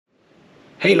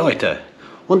Hey Leute,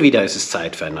 und wieder ist es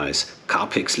Zeit für ein neues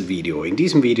Carpixel-Video. In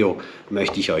diesem Video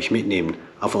möchte ich euch mitnehmen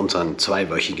auf unseren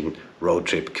zweiwöchigen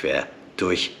Roadtrip quer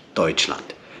durch Deutschland.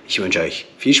 Ich wünsche euch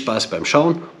viel Spaß beim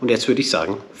Schauen und jetzt würde ich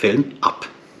sagen, Film ab!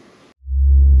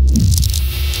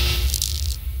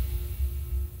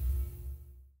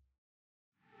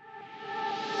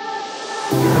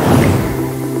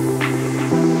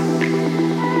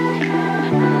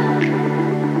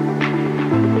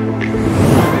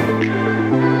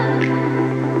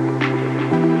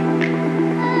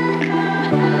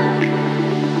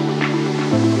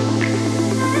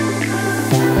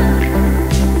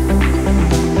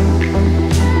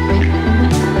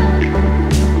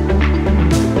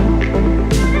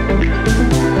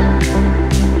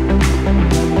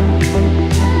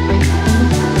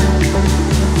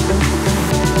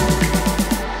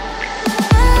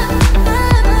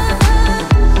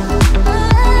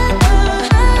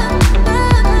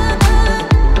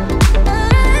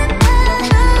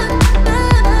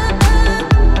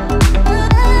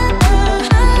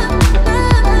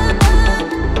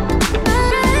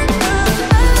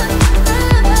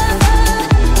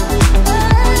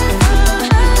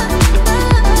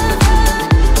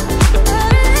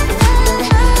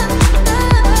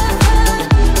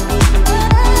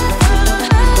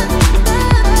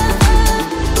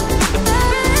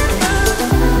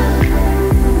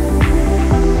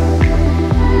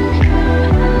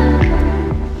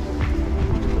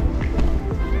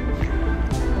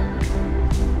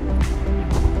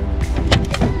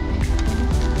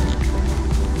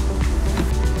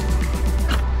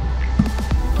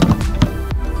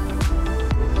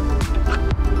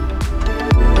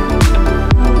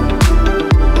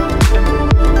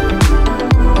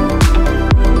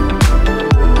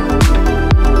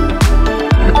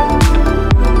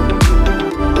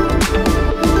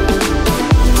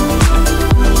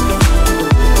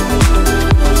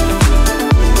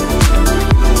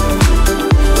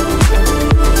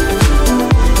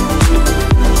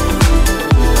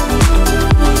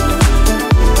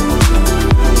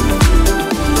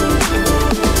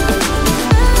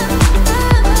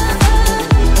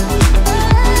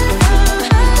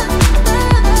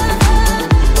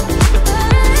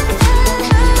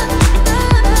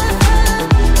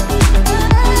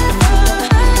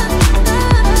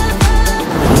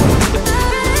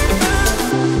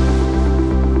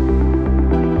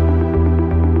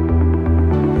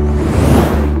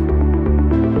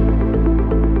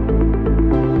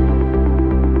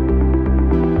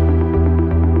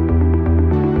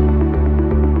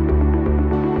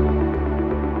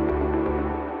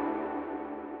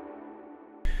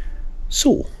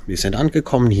 So, wir sind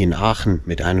angekommen hier in Aachen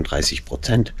mit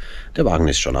 31%. Der Wagen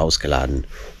ist schon ausgeladen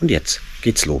und jetzt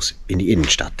geht's los in die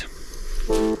Innenstadt.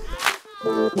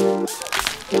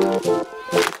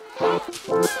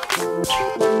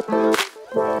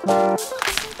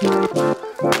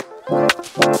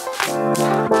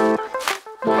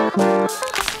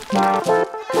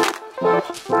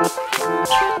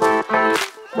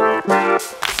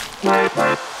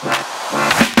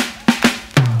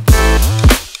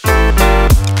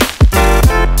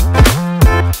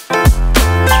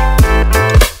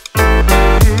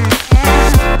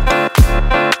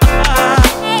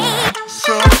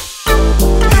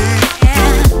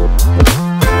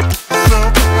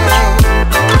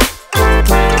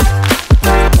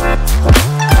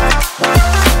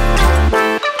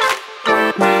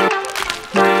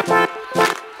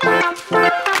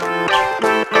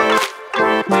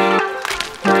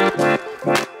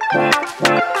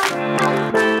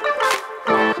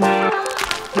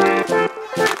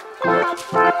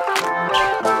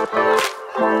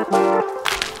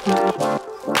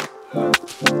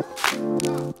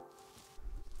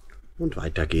 Und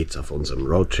weiter geht's auf unserem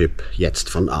Roadtrip, jetzt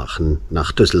von Aachen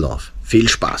nach Düsseldorf. Viel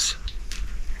Spaß!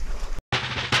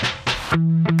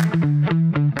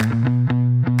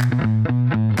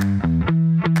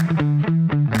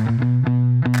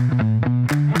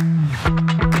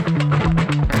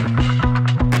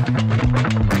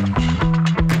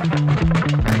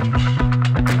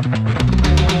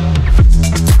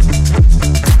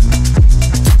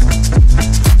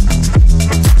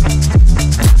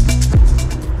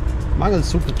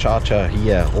 Supercharger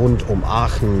hier rund um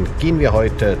Aachen gehen wir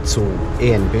heute zu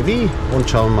ENBW und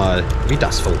schauen mal, wie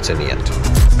das funktioniert. So,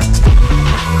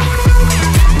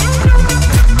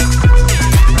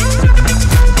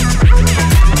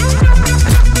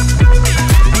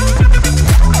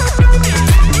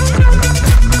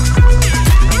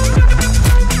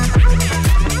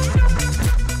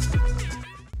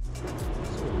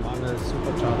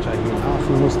 Supercharger hier in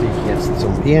Aachen musste ich jetzt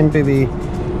zum ENBW.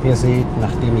 Ihr seht,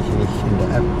 nachdem ich mich in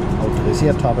der App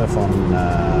autorisiert habe von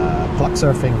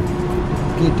Plugsurfing,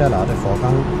 geht der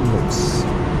Ladevorgang los.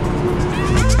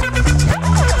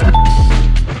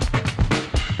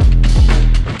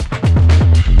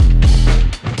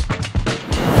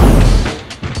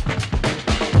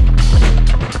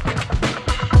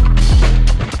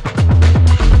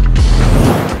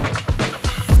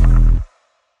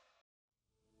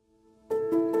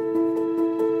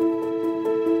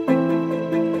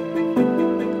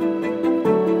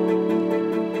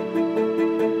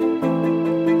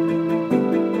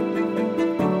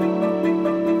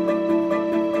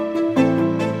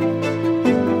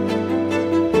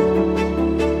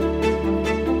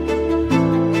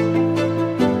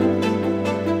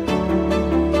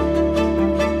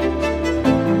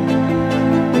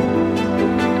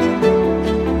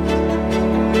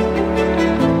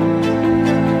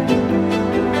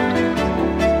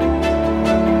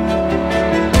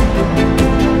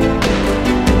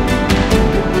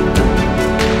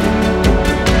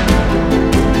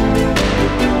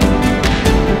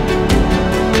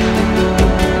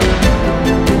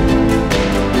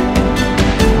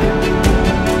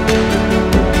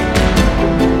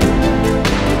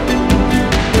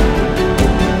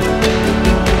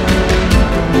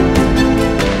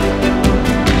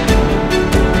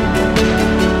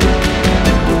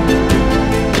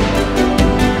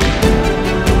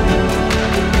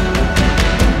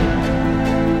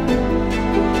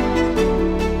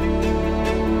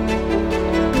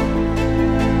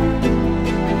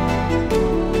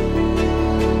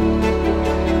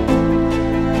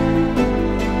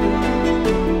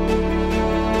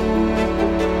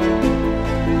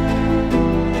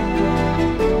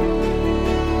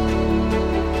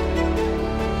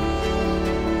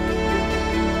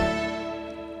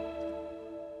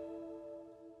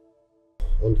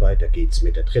 Und weiter geht's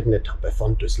mit der dritten Etappe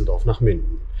von Düsseldorf nach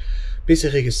Minden.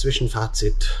 Bisheriges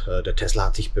Zwischenfazit, der Tesla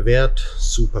hat sich bewährt,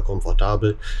 super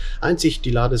komfortabel. Einzig die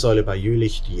Ladesäule bei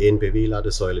Jülich, die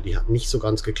ENBW-Ladesäule, die hat nicht so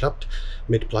ganz geklappt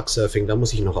mit Plugsurfing. Da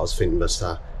muss ich noch ausfinden, was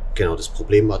da genau das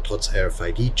Problem war. Trotz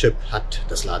RFID-Chip hat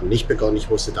das Laden nicht begonnen, ich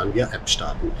musste dann via App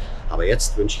starten. Aber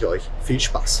jetzt wünsche ich euch viel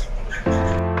Spaß.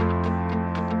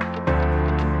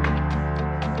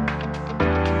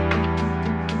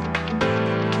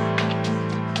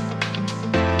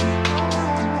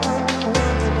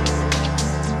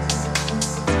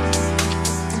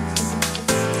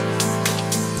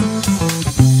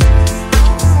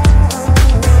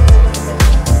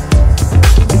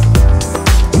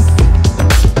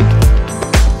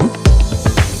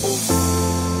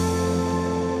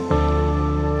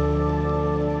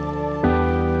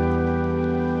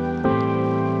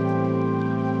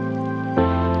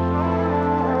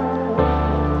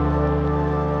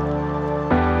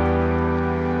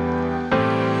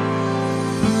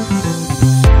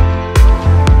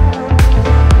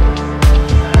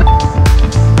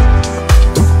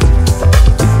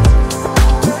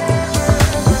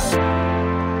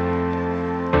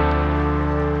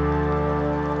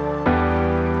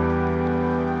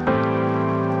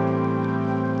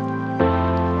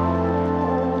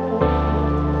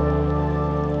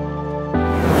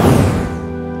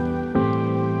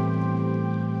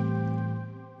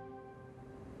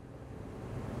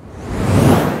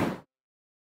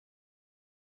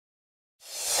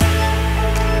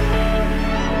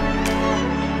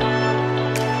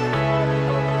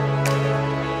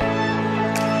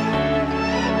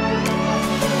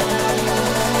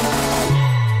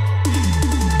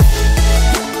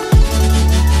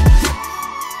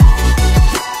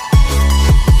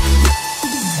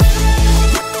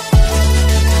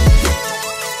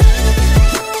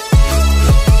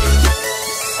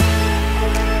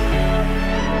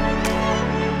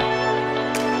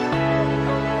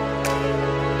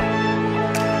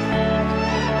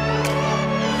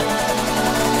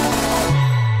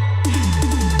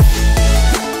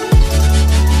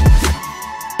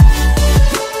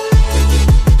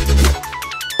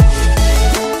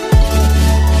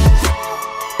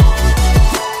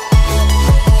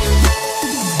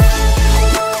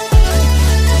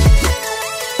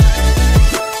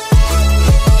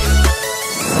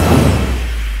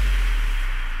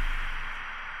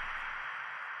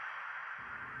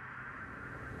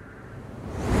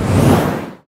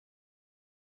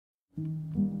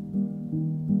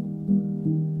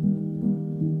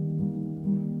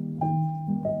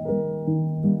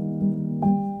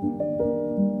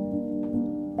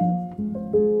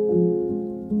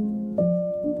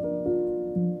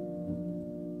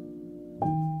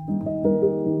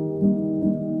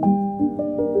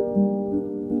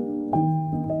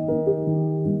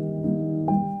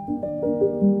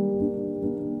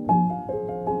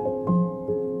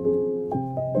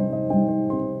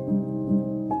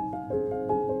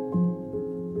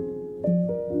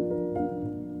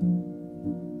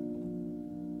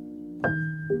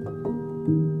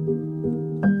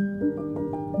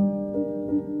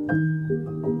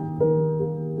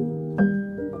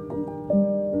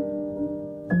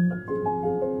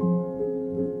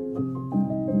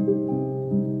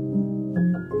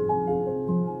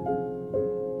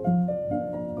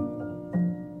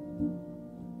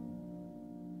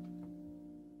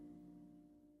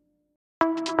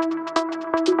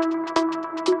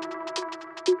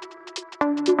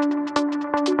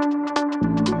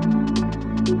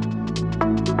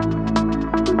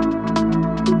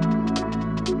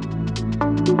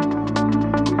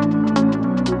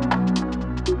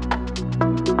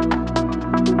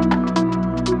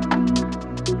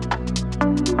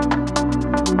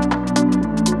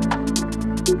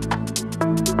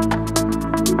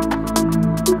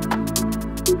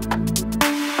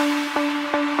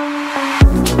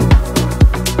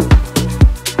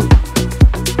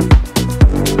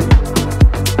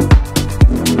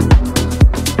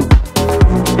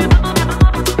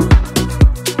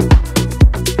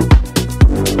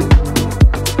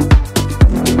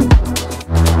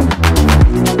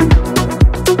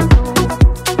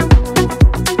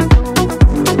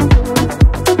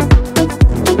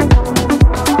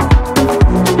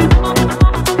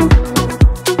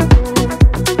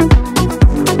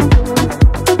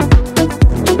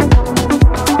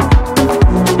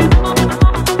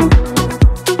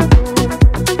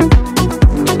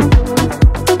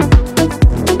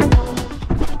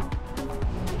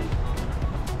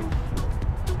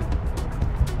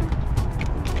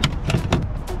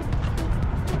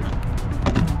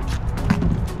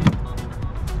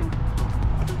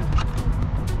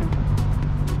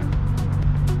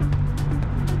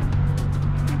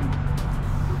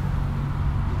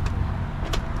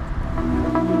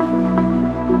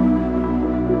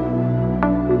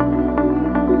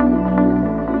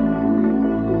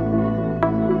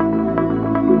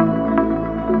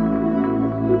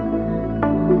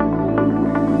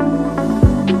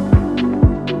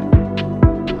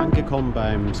 angekommen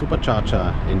beim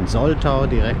Supercharger in Soltau,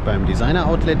 direkt beim Designer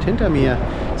Outlet. Hinter mir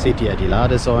seht ihr die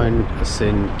Ladesäulen. Es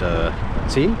sind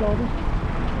 10, glaube ich.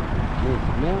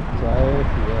 Nee, mehr. 2,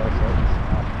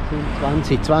 4, 6, 8,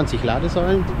 10, 20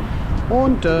 Ladesäulen.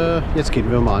 Und jetzt gehen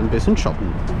wir mal ein bisschen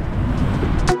shoppen.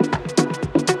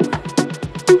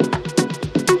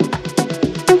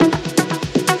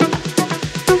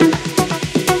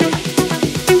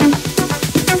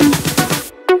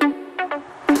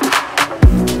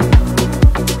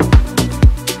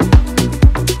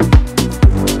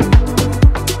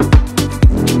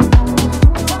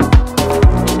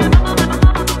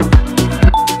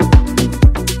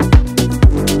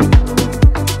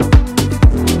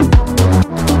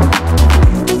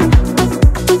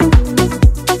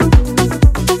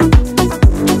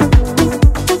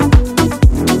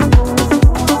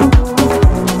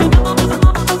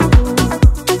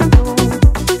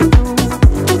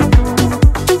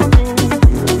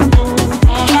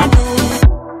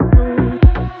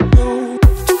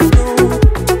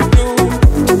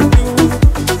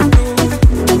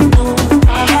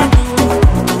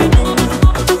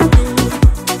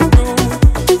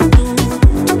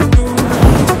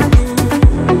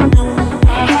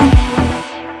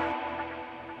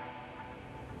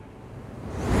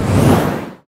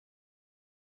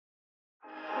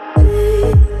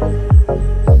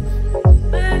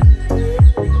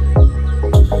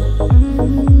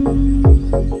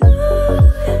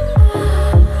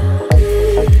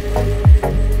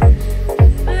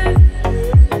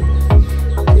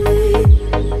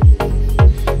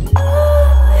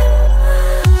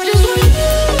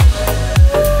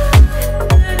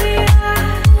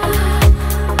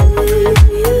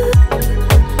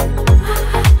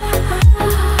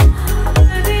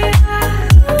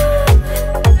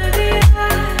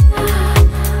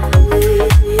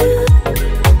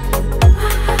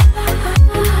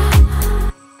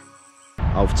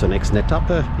 Zur nächsten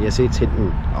Etappe. Ihr seht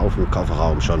hinten auf dem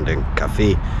Kofferraum schon den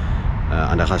Kaffee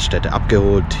an der Raststätte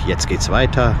abgeholt. Jetzt geht's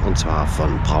weiter und zwar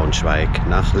von Braunschweig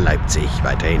nach Leipzig.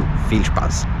 Weiterhin viel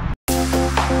Spaß!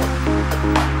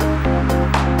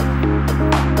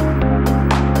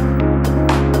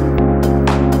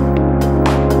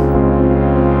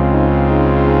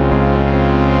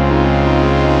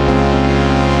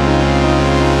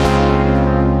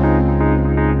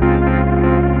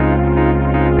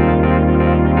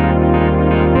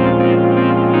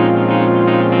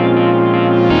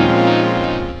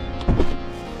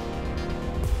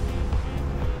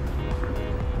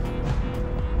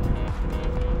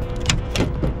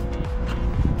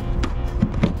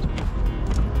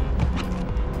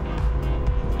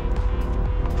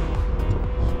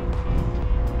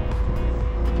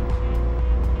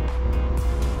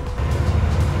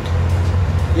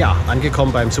 Ja,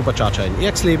 angekommen beim Supercharger in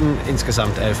Irxleben.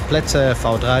 Insgesamt 11 Plätze,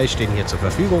 V3 stehen hier zur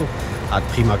Verfügung. Hat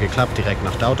prima geklappt, direkt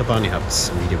nach der Autobahn. Ihr habt es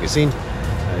im Video gesehen.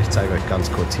 Ich zeige euch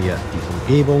ganz kurz hier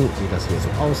die Umgebung, wie das hier so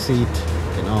aussieht.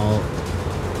 Genau,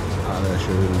 alle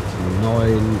schön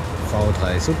neuen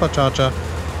V3 Supercharger.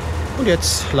 Und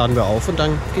jetzt laden wir auf und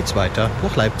dann geht's weiter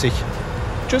nach Leipzig.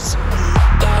 Tschüss!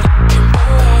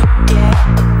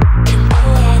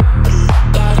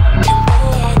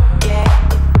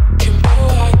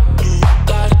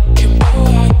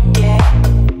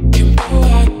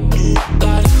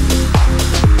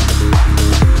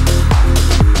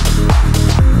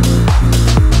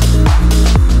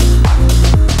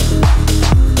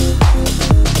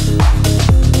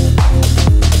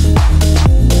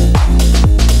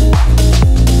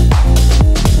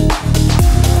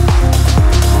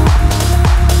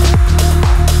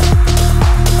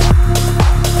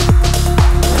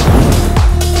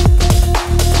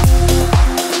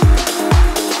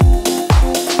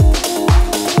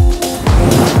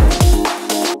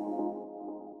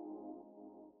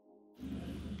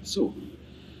 So,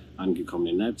 angekommen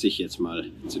in Leipzig, jetzt mal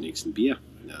zunächst ein Bier.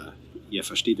 Ihr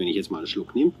versteht, wenn ich jetzt mal einen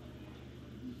Schluck nehme,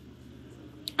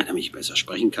 damit ich besser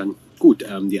sprechen kann. Gut,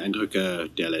 die Eindrücke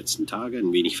der letzten Tage,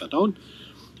 ein wenig verdauen.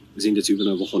 Wir sind jetzt über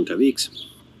eine Woche unterwegs.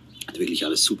 Hat wirklich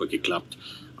alles super geklappt.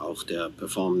 Auch der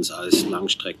Performance als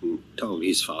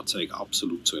Langstrecken-taugliches Fahrzeug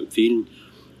absolut zu empfehlen.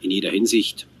 In jeder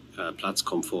Hinsicht, Platz,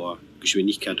 Komfort,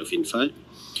 Geschwindigkeit auf jeden Fall.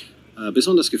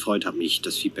 Besonders gefreut hat mich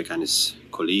das Feedback eines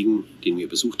Kollegen, den wir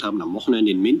besucht haben am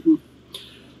Wochenende in Minden,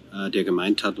 der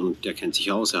gemeint hat, und der kennt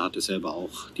sich aus, er hatte selber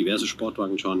auch diverse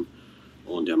Sportwagen schon,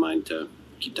 und er meinte,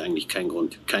 gibt eigentlich keinen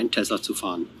Grund, keinen Tesla zu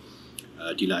fahren.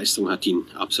 Die Leistung hat ihn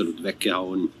absolut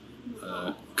weggehauen,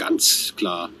 ganz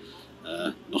klar,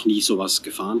 noch nie sowas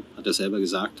gefahren, hat er selber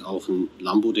gesagt. Auch ein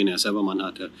Lambo, den er selber mal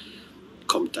hatte,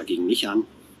 kommt dagegen nicht an.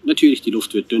 Natürlich, die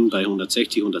Luft wird dünn bei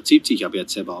 160, 170, habe ich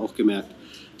jetzt selber auch gemerkt.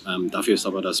 Dafür ist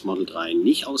aber das Model 3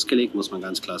 nicht ausgelegt, muss man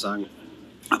ganz klar sagen.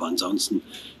 Aber ansonsten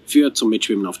für zum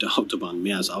Mitschwimmen auf der Autobahn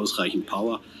mehr als ausreichend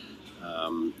Power.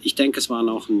 Ich denke, es waren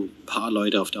auch ein paar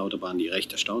Leute auf der Autobahn, die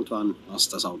recht erstaunt waren, was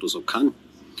das Auto so kann.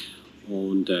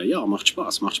 Und ja, macht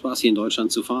Spaß hier in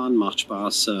Deutschland zu fahren, macht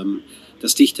Spaß,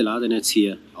 das dichte Ladenetz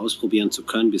hier ausprobieren zu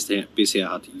können.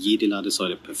 Bisher hat jede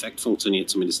Ladesäule perfekt funktioniert,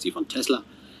 zumindest die von Tesla.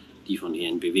 Die von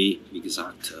ENBW, wie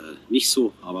gesagt, nicht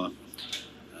so, aber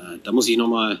da muss ich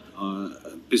nochmal ein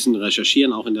bisschen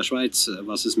recherchieren, auch in der Schweiz,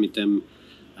 was es mit dem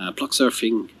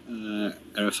Blocksurfing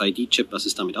RFID-Chip, was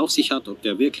es damit auf sich hat, ob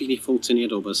der wirklich nicht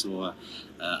funktioniert, ob es nur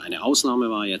eine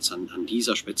Ausnahme war, jetzt an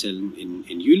dieser speziellen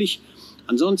in Jülich.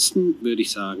 Ansonsten würde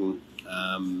ich sagen,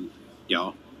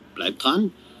 ja, bleibt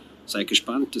dran, seid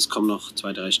gespannt, es kommen noch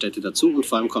 2, 3 Städte dazu und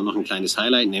vor allem kommt noch ein kleines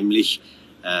Highlight, nämlich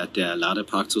der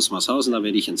Ladepark Zusmarshausen. Da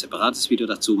werde ich ein separates Video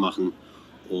dazu machen.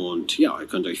 Und ja, ihr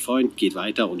könnt euch freuen, geht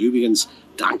weiter. Und übrigens,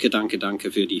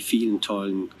 danke für die vielen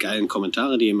tollen, geilen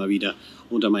Kommentare, die ihr immer wieder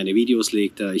unter meine Videos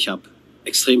legt. Ich habe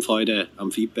extrem Freude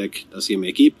am Feedback, das ihr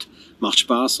mir gebt. Macht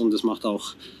Spaß und es macht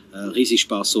auch riesig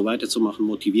Spaß, so weiterzumachen.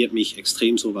 Motiviert mich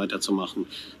extrem, so weiterzumachen.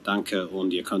 Danke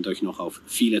und ihr könnt euch noch auf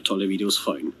viele tolle Videos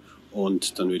freuen.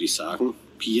 Und dann würde ich sagen,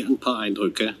 hier ein paar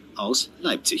Eindrücke aus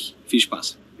Leipzig. Viel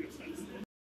Spaß!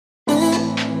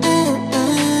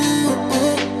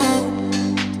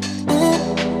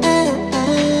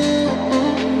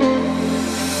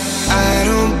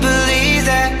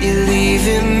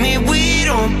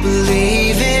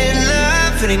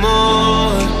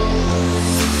 Anymore.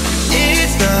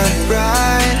 It's not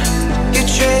right. You're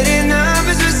trading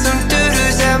numbers with some dude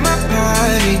who's at my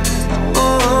party.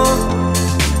 Oh,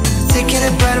 taking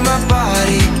a bite of my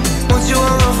body. Want you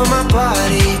all over my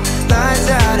body. Lights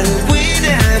out and we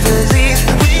never leave.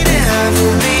 We never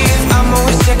leave. I'm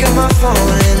always checking my phone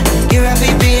and you're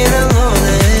happy being alone.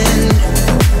 And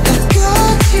I've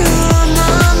got you on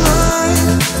my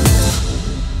mind.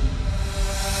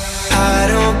 I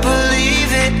don't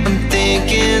believe it. I'm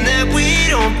thinking that we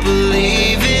don't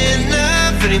believe in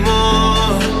love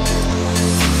anymore.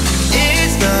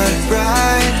 It's not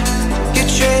right.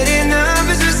 You're trading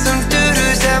numbers with some dude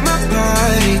who's at my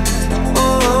party.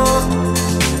 Oh,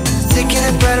 taking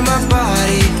a bite of my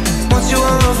body. Want you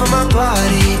all over my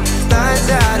body. Lights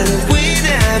out and we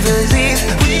never leave.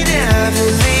 We never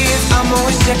leave. I'm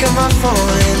always checking my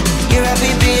phone and you're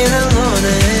happy being alone.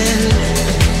 And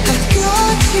I've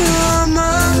got you on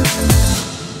my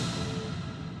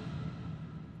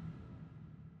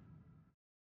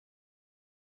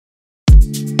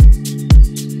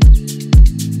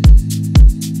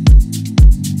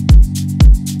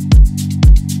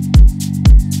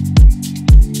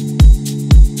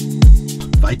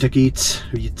Weiter geht's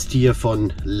jetzt hier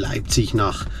von Leipzig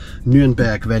nach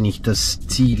Nürnberg, wenn ich das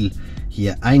Ziel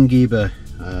hier eingebe.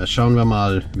 Schauen wir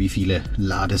mal, wie viele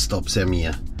Ladestops er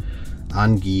mir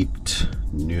angibt.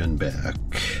 Nürnberg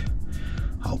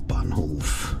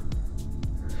Hauptbahnhof.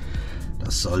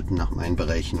 Das sollten nach meinen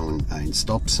Berechnungen ein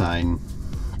Stop sein.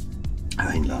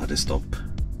 Ein Ladestopp.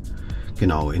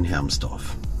 Genau in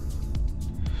Hermsdorf.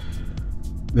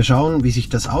 Wir schauen, wie sich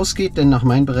das ausgeht, denn nach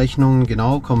meinen Berechnungen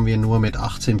genau kommen wir nur mit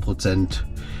 18%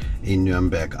 in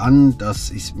Nürnberg an. Das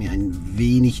ist mir ein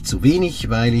wenig zu wenig,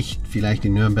 weil ich vielleicht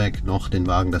in Nürnberg noch den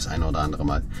Wagen das eine oder andere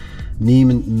Mal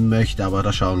nehmen möchte. Aber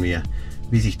da schauen wir,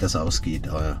 wie sich das ausgeht.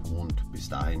 Und bis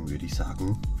dahin würde ich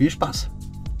sagen, viel Spaß!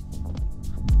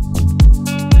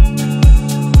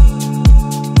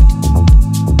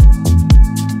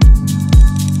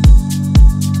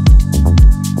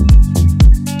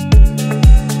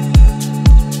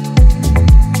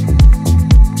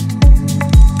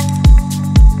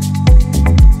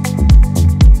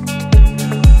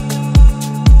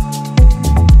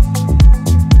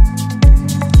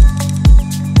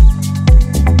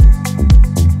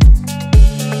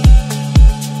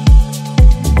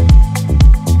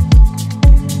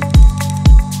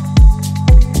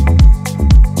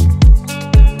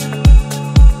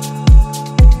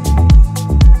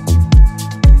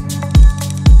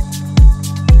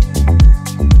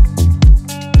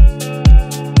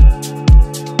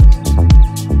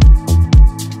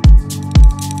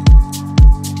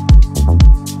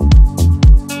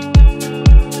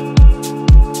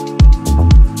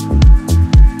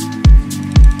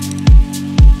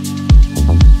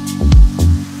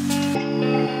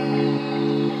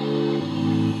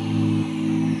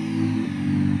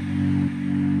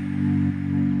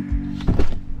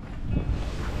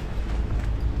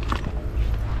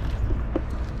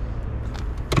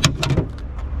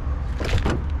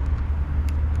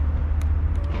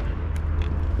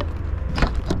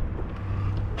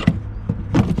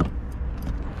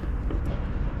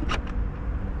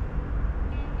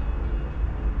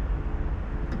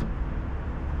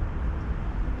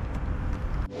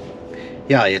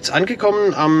 Ja, jetzt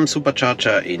angekommen am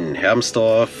Supercharger in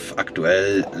Hermsdorf.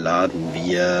 Aktuell laden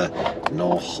wir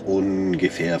noch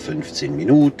ungefähr 15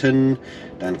 Minuten.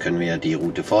 Dann können wir die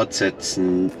Route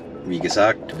fortsetzen. Wie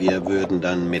gesagt, wir würden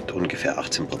dann mit ungefähr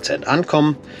 18%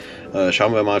 ankommen.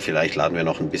 Schauen wir mal, vielleicht laden wir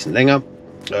noch ein bisschen länger.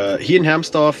 Hier in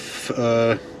Hermsdorf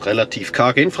relativ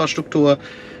karge Infrastruktur.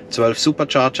 12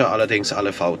 Supercharger, allerdings alle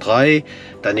V3.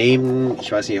 Daneben,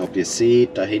 ich weiß nicht, ob ihr es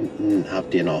seht, da hinten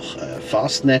habt ihr noch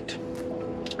Fastnet.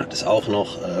 Hat es auch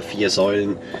noch 4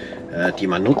 Säulen, die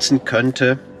man nutzen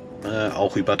könnte.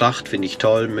 Auch überdacht, finde ich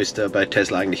toll, müsste bei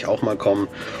Tesla eigentlich auch mal kommen.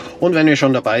 Und wenn wir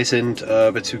schon dabei sind,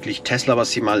 bezüglich Tesla,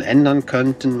 was sie mal ändern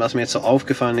könnten, was mir jetzt so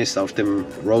aufgefallen ist auf dem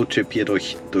Roadtrip hier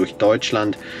durch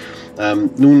Deutschland.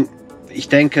 Nun, ich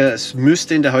denke, es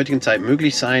müsste in der heutigen Zeit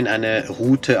möglich sein, eine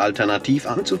Route alternativ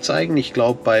anzuzeigen. Ich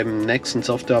glaube, beim nächsten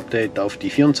Software-Update auf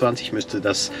die 24 müsste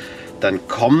das dann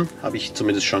kommen, habe ich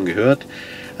zumindest schon gehört.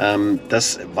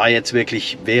 Das war jetzt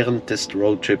wirklich während des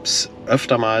Roadtrips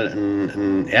öfter mal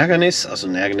ein Ärgernis, also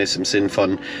ein Ärgernis im Sinn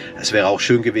von, es wäre auch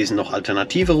schön gewesen, noch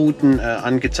alternative Routen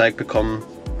angezeigt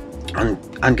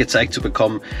zu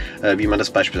bekommen, wie man das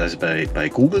beispielsweise bei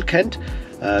Google kennt.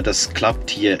 Das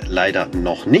klappt hier leider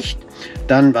noch nicht.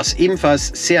 Dann, was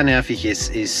ebenfalls sehr nervig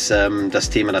ist, ist das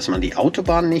Thema, dass man die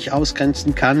Autobahn nicht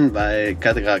ausgrenzen kann, weil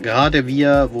gerade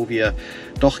wir, wo wir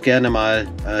doch gerne mal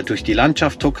durch die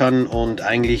Landschaft tuckern und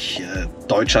eigentlich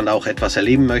Deutschland auch etwas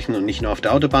erleben möchten und nicht nur auf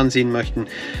der Autobahn sehen möchten,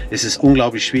 ist es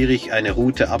unglaublich schwierig, eine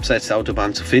Route abseits der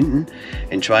Autobahn zu finden.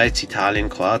 In Schweiz, Italien,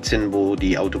 Kroatien, wo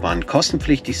die Autobahnen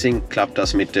kostenpflichtig sind, klappt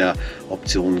das mit der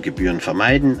Option Gebühren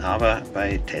vermeiden, aber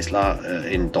bei Tesla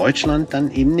in Deutschland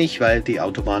dann eben nicht, weil die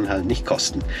Autobahnen halt nicht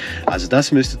kosten. Also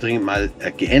das müsste dringend mal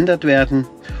geändert werden.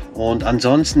 Und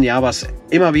ansonsten, ja, was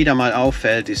immer wieder mal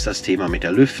auffällt, ist das Thema mit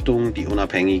der Lüftung, die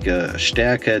unabhängige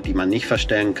Stärke, die man nicht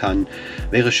verstellen kann.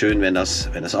 Wäre schön, wenn das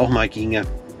auch mal ginge.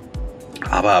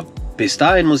 Aber bis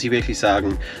dahin muss ich wirklich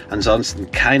sagen,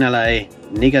 ansonsten keinerlei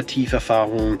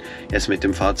Negativerfahrungen jetzt mit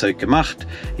dem Fahrzeug gemacht.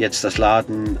 Jetzt das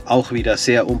Laden auch wieder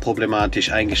sehr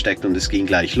unproblematisch eingesteckt und es ging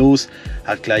gleich los.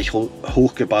 Hat gleich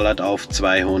hochgeballert auf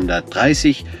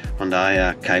 230. Von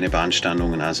daher keine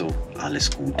Beanstandungen, also alles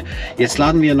gut. Jetzt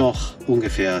laden wir noch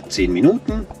ungefähr 10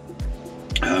 Minuten.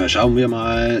 Schauen wir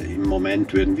mal, im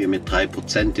Moment würden wir mit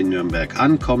 3% in Nürnberg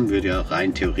ankommen, würde ja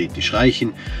rein theoretisch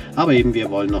reichen, aber eben wir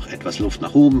wollen noch etwas Luft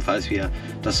nach oben, falls wir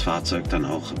das Fahrzeug dann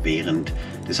auch während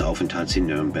des Aufenthalts in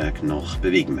Nürnberg noch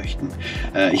bewegen möchten.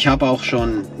 Ich habe auch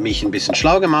schon mich ein bisschen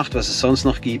schlau gemacht, was es sonst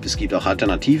noch gibt. Es gibt auch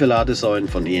alternative Ladesäulen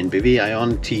von ENBW,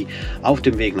 Ionity auf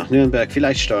dem Weg nach Nürnberg.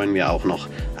 Vielleicht steuern wir auch noch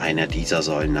eine dieser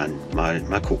Säulen an. Mal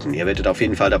gucken. Ihr werdet auf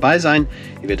jeden Fall dabei sein,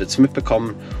 ihr werdet es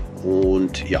mitbekommen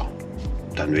und ja,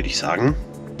 dann würde ich sagen,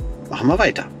 machen wir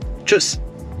weiter. Tschüss!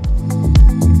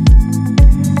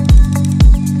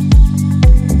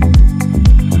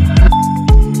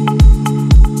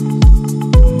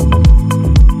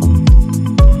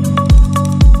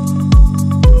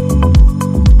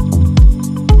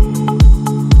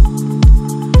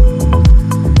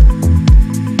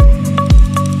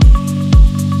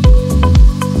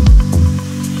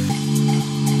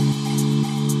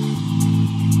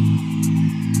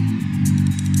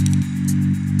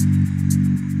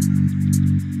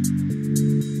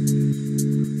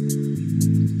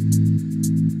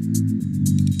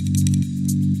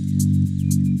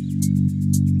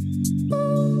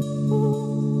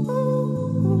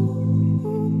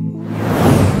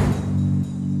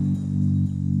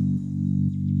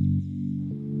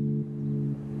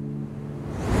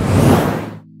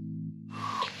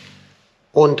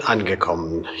 Und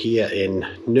angekommen hier in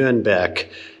Nürnberg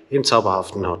im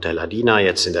zauberhaften Hotel Adina,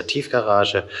 jetzt in der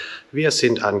Tiefgarage. Wir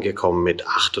sind angekommen mit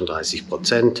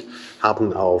 38%,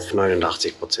 haben auf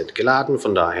 89% geladen,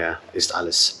 von daher ist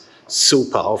alles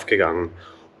super aufgegangen.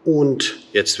 Und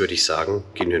jetzt würde ich sagen,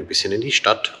 gehen wir ein bisschen in die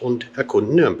Stadt und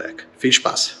erkunden Nürnberg. Viel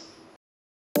Spaß!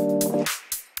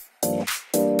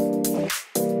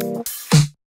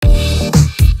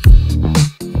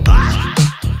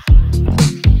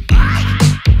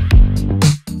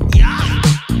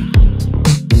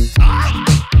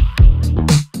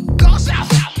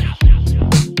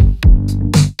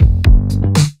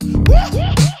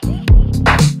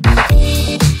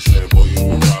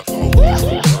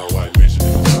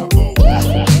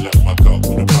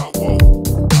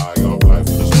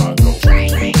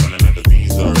 Rain, rain.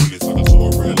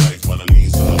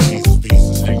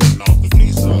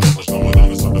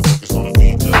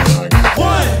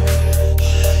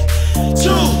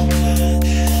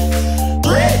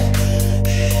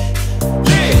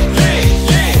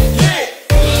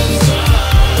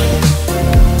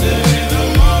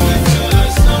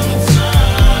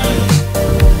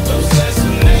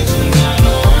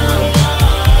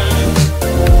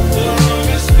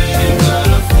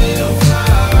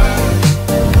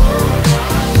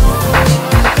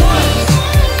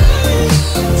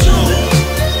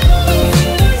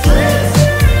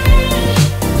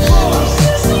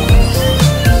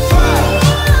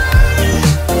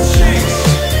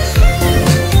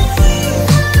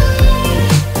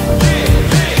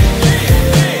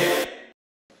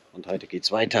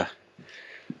 geht's weiter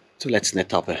zur letzten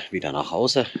Etappe wieder nach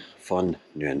Hause von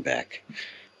Nürnberg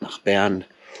nach Bern.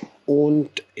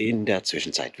 Und in der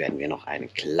Zwischenzeit werden wir noch eine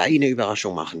kleine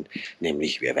Überraschung machen,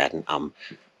 nämlich wir werden am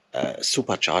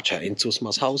Supercharger in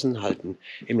Zusmarshausen halten,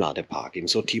 im Ladepark, im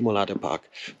Ladepark,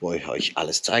 wo ich euch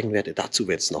alles zeigen werde. Dazu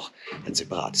wird es noch ein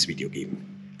separates Video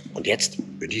geben. Und jetzt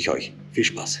wünsche ich euch viel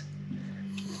Spaß.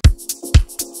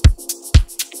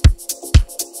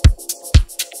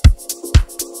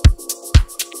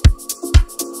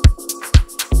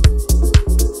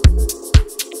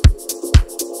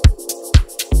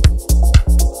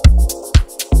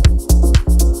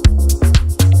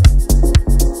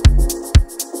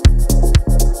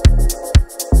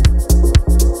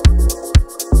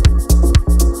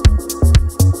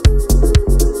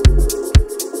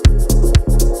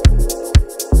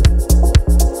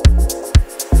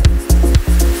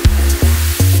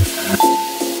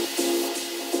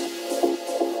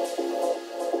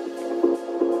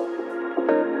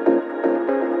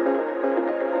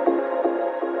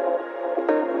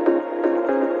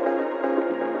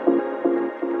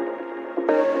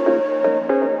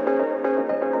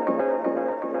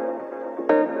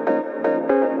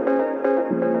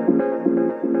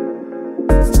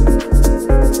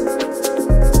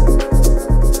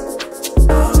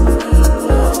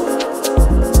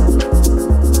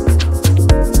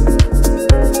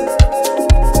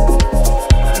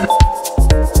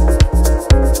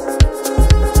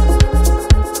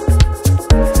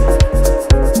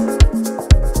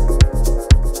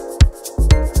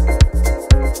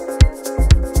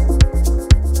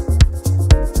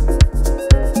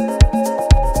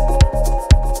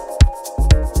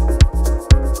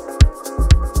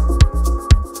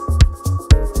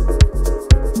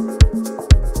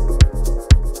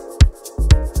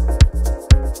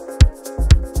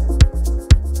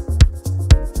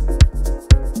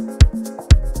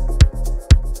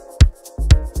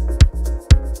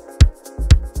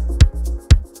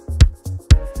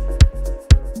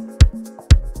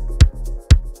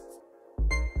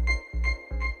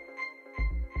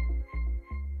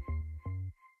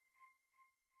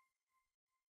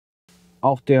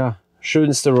 Auch der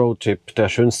schönste Roadtrip, der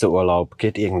schönste Urlaub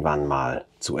geht irgendwann mal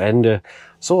zu Ende.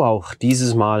 So auch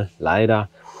dieses Mal leider.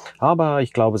 Aber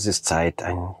ich glaube, es ist Zeit,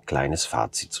 ein kleines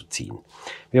Fazit zu ziehen.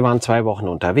 Wir waren 2 Wochen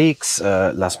unterwegs.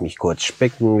 Lass mich kurz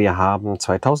specken. Wir haben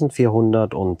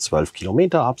 2412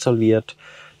 Kilometer absolviert,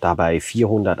 dabei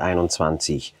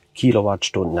 421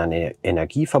 Kilowattstunden an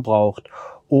Energie verbraucht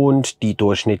und die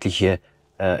durchschnittliche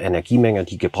Energiemenge,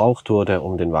 die gebraucht wurde,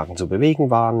 um den Wagen zu bewegen,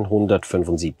 waren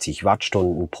 175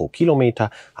 Wattstunden pro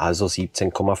Kilometer, also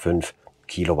 17,5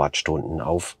 Kilowattstunden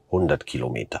auf 100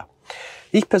 Kilometer.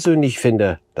 Ich persönlich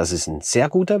finde, das ist ein sehr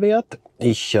guter Wert.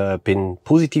 Ich bin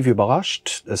positiv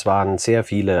überrascht. Es waren sehr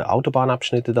viele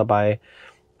Autobahnabschnitte dabei,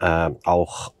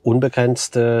 auch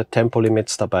unbegrenzte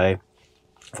Tempolimits dabei.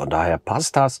 Von daher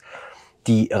passt das.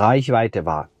 Die Reichweite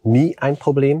war nie ein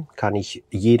Problem, kann ich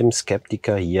jedem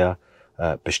Skeptiker hier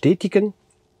bestätigen.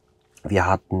 Wir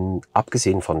hatten,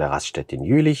 abgesehen von der Raststätte in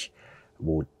Jülich,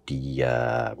 wo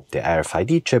der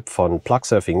RFID-Chip von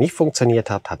Plugsurfing nicht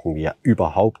funktioniert hat, hatten wir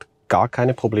überhaupt gar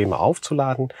keine Probleme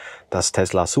aufzuladen. Das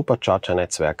Tesla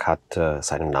Supercharger-Netzwerk hat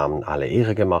seinem Namen alle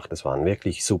Ehre gemacht. Es waren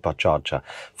wirklich Supercharger.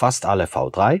 Fast alle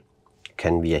V3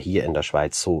 kennen wir hier in der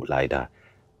Schweiz so leider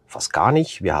fast gar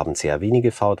nicht. Wir haben sehr wenige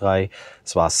V3.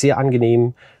 Es war sehr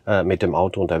angenehm, mit dem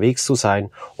Auto unterwegs zu sein.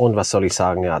 Und was soll ich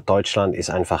sagen? Ja, Deutschland ist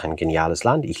einfach ein geniales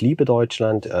Land. Ich liebe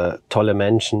Deutschland. Tolle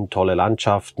Menschen, tolle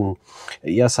Landschaften.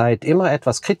 Ihr seid immer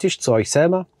etwas kritisch zu euch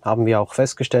selber. Haben wir auch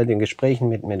festgestellt in Gesprächen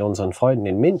mit unseren Freunden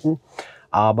in Minden.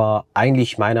 Aber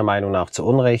eigentlich meiner Meinung nach zu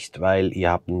Unrecht, weil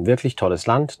ihr habt ein wirklich tolles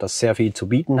Land, das sehr viel zu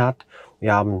bieten hat.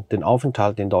 Wir haben den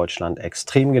Aufenthalt in Deutschland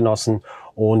extrem genossen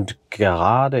und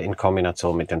gerade in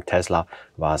Kombination mit dem Tesla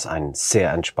war es ein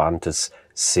sehr entspanntes,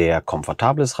 sehr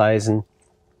komfortables Reisen.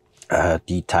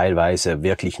 Die teilweise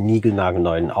wirklich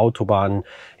niegelnagelneuen Autobahnen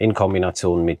in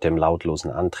Kombination mit dem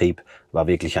lautlosen Antrieb war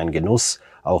wirklich ein Genuss.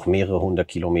 Auch mehrere 100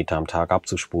 Kilometer am Tag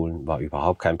abzuspulen war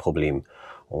überhaupt kein Problem.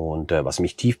 Und was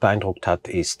mich tief beeindruckt hat,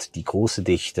 ist die große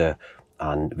Dichte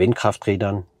an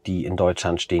Windkrafträdern, die in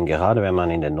Deutschland stehen. Gerade wenn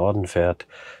man in den Norden fährt,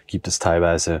 gibt es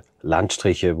teilweise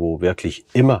Landstriche, wo wirklich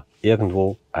immer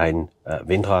irgendwo ein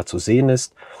Windrad zu sehen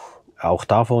ist. Auch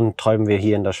davon träumen wir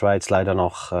hier in der Schweiz leider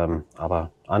noch, aber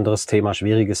anderes Thema,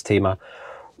 schwieriges Thema.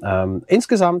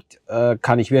 Insgesamt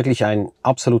kann ich wirklich ein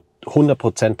absolut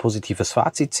 100% positives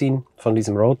Fazit ziehen von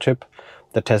diesem Roadtrip.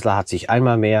 Der Tesla hat sich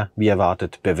einmal mehr, wie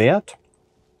erwartet, bewährt.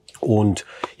 Und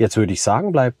jetzt würde ich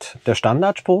sagen, bleibt der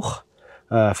Standardspruch.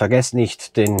 Vergesst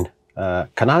nicht, den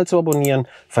Kanal zu abonnieren.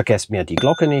 Vergesst mir die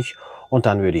Glocke nicht. Und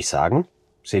dann würde ich sagen,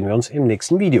 sehen wir uns im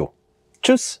nächsten Video.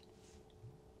 Tschüss!